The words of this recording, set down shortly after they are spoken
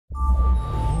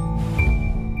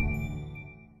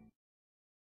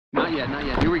Not yet, not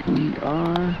yet. Here we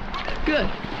are. Good.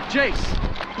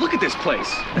 Jace, look at this place.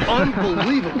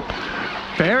 Unbelievable.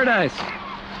 Paradise.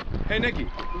 Hey, Nikki,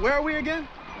 where are we again?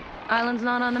 Island's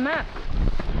not on the map.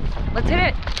 Let's hit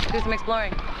it. Do some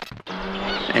exploring.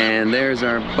 And there's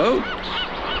our boat.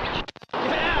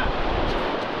 Yeah!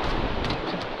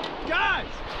 Guys!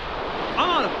 I'm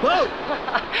on a boat!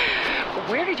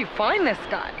 Where did you find this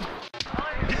guy?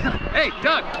 Hey,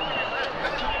 Doug!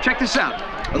 Check this out.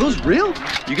 Are those real?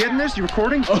 You getting this? You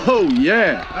recording? Oh,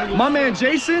 yeah. My man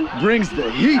Jason brings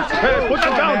the heat. Hey, put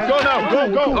that down. Go now.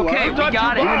 Go. Okay, we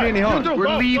got it.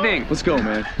 We're leaving. Let's go,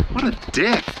 man. What a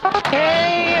dick.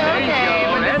 Okay,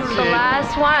 but this is the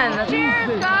last one.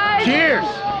 Cheers, guys! Cheers!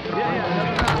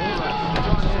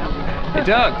 Hey,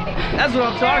 Doug, that's what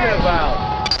I'm talking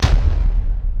about.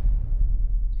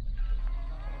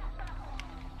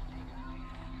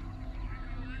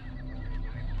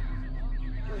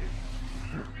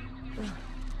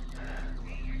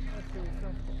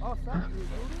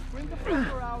 Bring the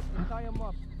fucker out and tie him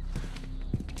up.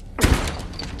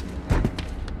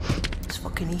 It's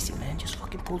fucking easy, man. Just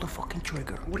fucking pull the fucking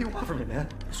trigger. What do you want from me, man?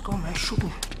 Let's go, man. Shoot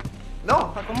me.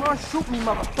 No, come on, shoot me,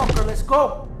 motherfucker. Let's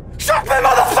go. Shoot me,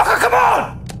 motherfucker! Come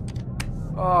on!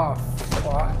 Oh,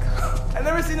 fuck. I've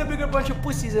never seen a bigger bunch of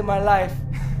pussies in my life.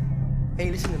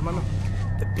 Hey, listen, mama.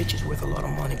 The bitch is worth a lot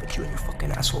of money, but you and your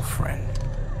fucking asshole friend,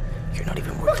 you're not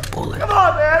even worth a bullet. Come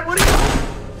on, man. What are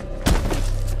you...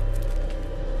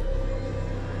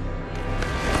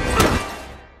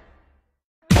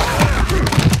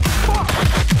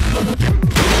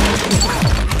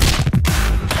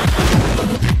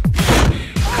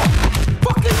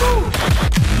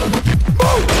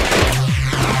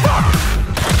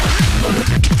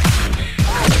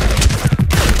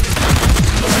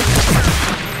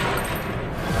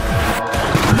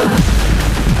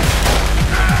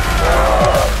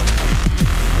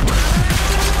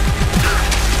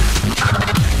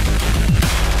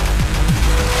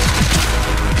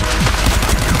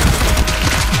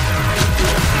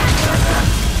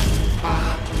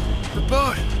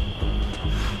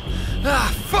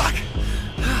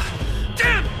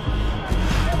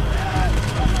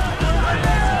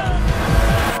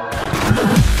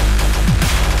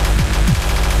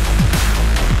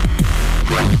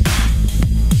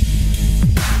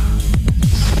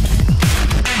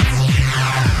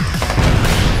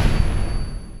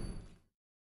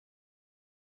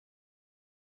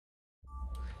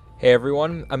 Hey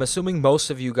everyone, I'm assuming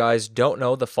most of you guys don't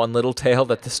know the fun little tale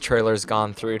that this trailer's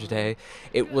gone through today.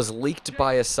 It was leaked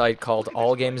by a site called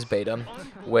All Games Beta,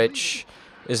 which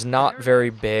is not very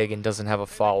big and doesn't have a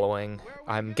following.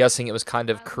 I'm guessing it was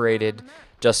kind of created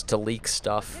just to leak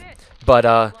stuff.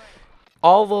 But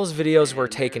all those videos were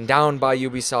taken down by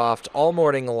Ubisoft all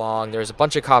morning long. There's a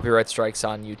bunch of copyright strikes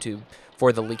on YouTube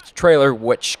for the leaked trailer,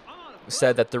 which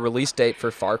said that the release date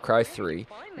for Far Cry 3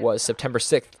 was September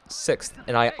 6th,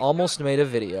 and I almost made a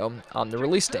video on the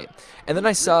release date. And then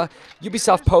I saw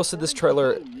Ubisoft posted this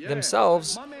trailer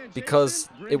themselves because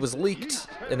it was leaked,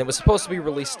 and it was supposed to be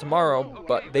released tomorrow,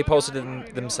 but they posted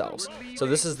it themselves. So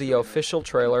this is the official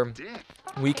trailer.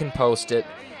 We can post it,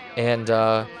 and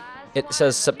it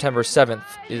says September 7th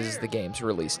is the game's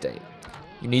release date.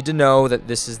 You need to know that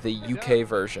this is the UK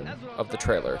version of the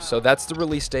trailer. So that's the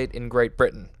release date in Great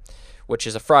Britain, which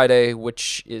is a Friday,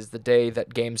 which is the day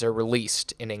that games are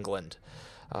released in England.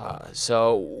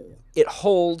 So it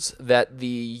holds that the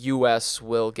US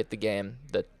will get the game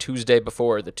the Tuesday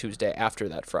before or the Tuesday after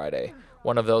that Friday.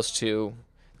 One of those two.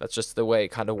 That's just the way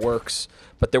it kind of works.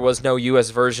 But there was no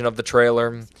US version of the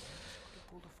trailer.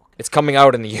 It's coming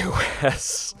out in the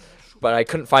US, but I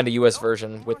couldn't find a US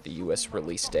version with the US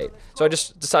release date. So I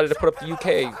just decided to put up the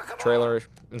UK trailer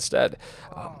instead.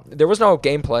 There was no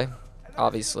gameplay.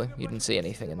 Obviously, you didn't see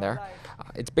anything in there.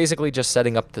 It's basically just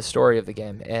setting up the story of the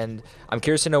game, and I'm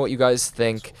curious to know what you guys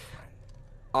think.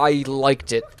 I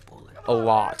liked it a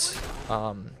lot.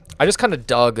 I just kind of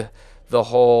dug the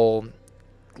whole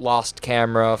lost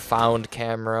camera, found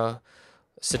camera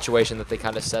situation that they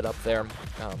kind of set up there.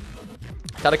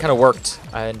 Thought it kind of worked.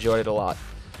 I enjoyed it a lot.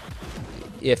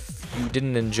 If you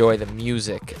didn't enjoy the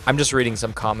music, I'm just reading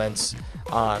some comments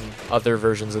on other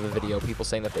versions of the video, people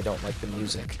saying that they don't like the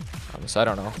music. So I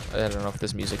don't know if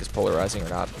this music is polarizing or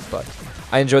not, but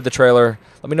I enjoyed the trailer.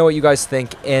 Let me know what you guys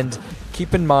think, and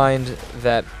keep in mind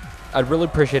that I'd really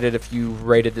appreciate it if you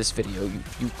rated this video.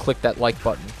 You click that like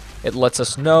button. It lets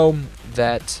us know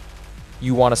that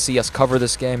you want to see us cover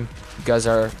this game. You guys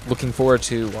are looking forward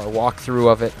to our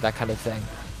walkthrough of it, that kind of thing.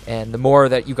 And the more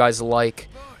that you guys like,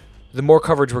 the more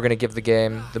coverage we're going to give the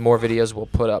game, the more videos we'll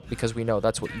put up, because we know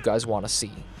that's what you guys want to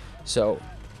see. So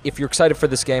if you're excited for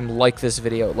this game, like this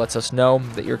video. It lets us know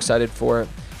that you're excited for it.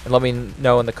 And let me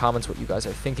know in the comments what you guys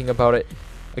are thinking about it.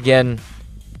 Again,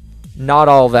 not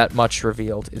all that much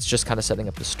revealed. It's just kind of setting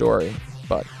up the story.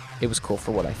 But it was cool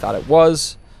for what I thought it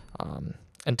was.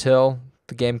 Until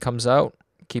the game comes out,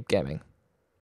 keep gaming.